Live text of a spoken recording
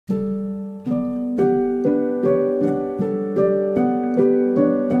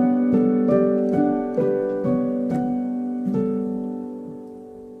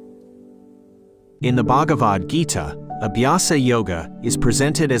In the Bhagavad Gita, Abhyasa Yoga is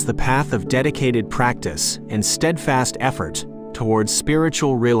presented as the path of dedicated practice and steadfast effort towards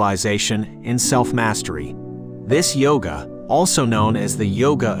spiritual realization and self-mastery. This yoga, also known as the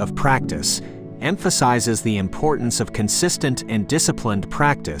yoga of practice, emphasizes the importance of consistent and disciplined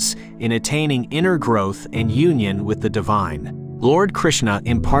practice in attaining inner growth and union with the divine. Lord Krishna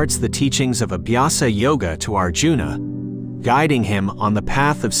imparts the teachings of Abhyasa Yoga to Arjuna, guiding him on the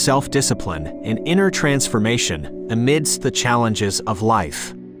path of self-discipline and inner transformation amidst the challenges of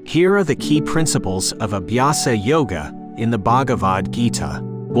life. Here are the key principles of Abhyasa Yoga in the Bhagavad Gita.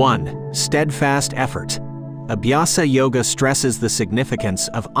 1. Steadfast effort. Abhyasa Yoga stresses the significance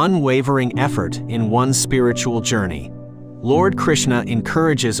of unwavering effort in one's spiritual journey. Lord Krishna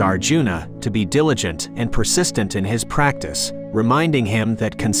encourages Arjuna to be diligent and persistent in his practice, reminding him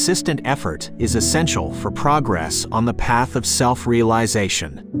that consistent effort is essential for progress on the path of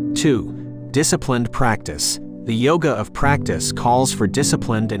self-realization. 2. Disciplined practice. The yoga of practice calls for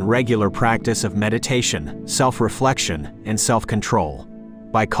disciplined and regular practice of meditation, self-reflection, and self-control.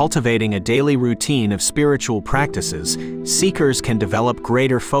 By cultivating a daily routine of spiritual practices, seekers can develop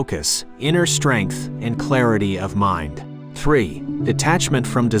greater focus, inner strength, and clarity of mind. 3. Detachment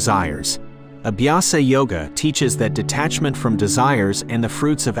from desires. Abhyasa Yoga teaches that detachment from desires and the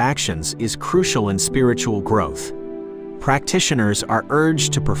fruits of actions is crucial in spiritual growth. Practitioners are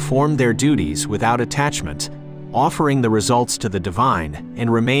urged to perform their duties without attachment, offering the results to the divine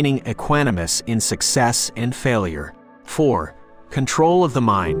and remaining equanimous in success and failure. 4. Control of the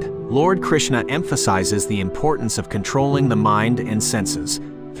mind. Lord Krishna emphasizes the importance of controlling the mind and senses.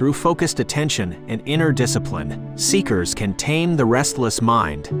 Through focused attention and inner discipline, seekers can tame the restless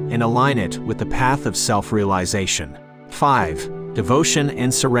mind and align it with the path of self-realization. 5. Devotion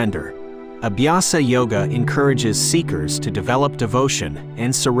and surrender. Abhyasa Yoga encourages seekers to develop devotion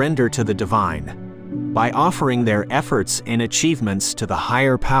and surrender to the divine. By offering their efforts and achievements to the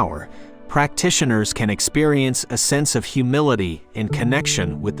higher power, practitioners can experience a sense of humility and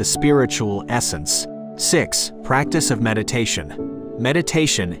connection with the spiritual essence. 6. Practice of meditation.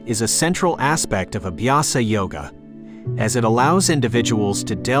 Meditation is a central aspect of Abhyasa Yoga, as it allows individuals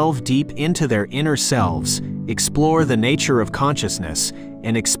to delve deep into their inner selves, explore the nature of consciousness,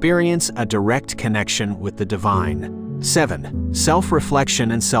 and experience a direct connection with the divine. 7.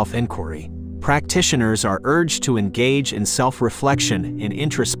 Self-reflection and self-inquiry. Practitioners are urged to engage in self-reflection and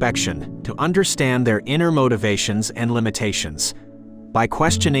introspection to understand their inner motivations and limitations. By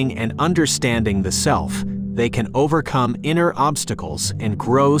questioning and understanding the self, they can overcome inner obstacles and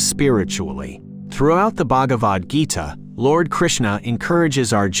grow spiritually. Throughout the Bhagavad Gita, Lord Krishna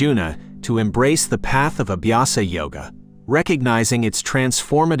encourages Arjuna to embrace the path of Abhyasa Yoga, recognizing its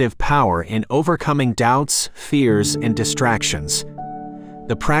transformative power in overcoming doubts, fears, and distractions.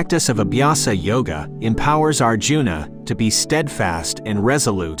 The practice of Abhyasa Yoga empowers Arjuna to be steadfast and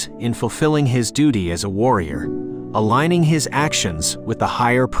resolute in fulfilling his duty as a warrior, aligning his actions with the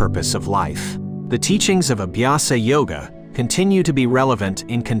higher purpose of life. The teachings of Abhyasa Yoga continue to be relevant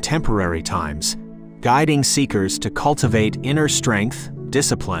in contemporary times, guiding seekers to cultivate inner strength,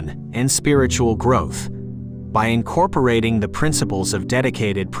 discipline, and spiritual growth. By incorporating the principles of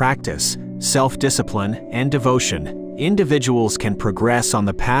dedicated practice, self-discipline, and devotion, individuals can progress on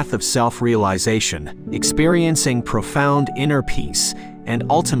the path of self-realization, experiencing profound inner peace, and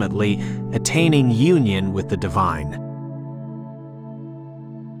ultimately attaining union with the divine.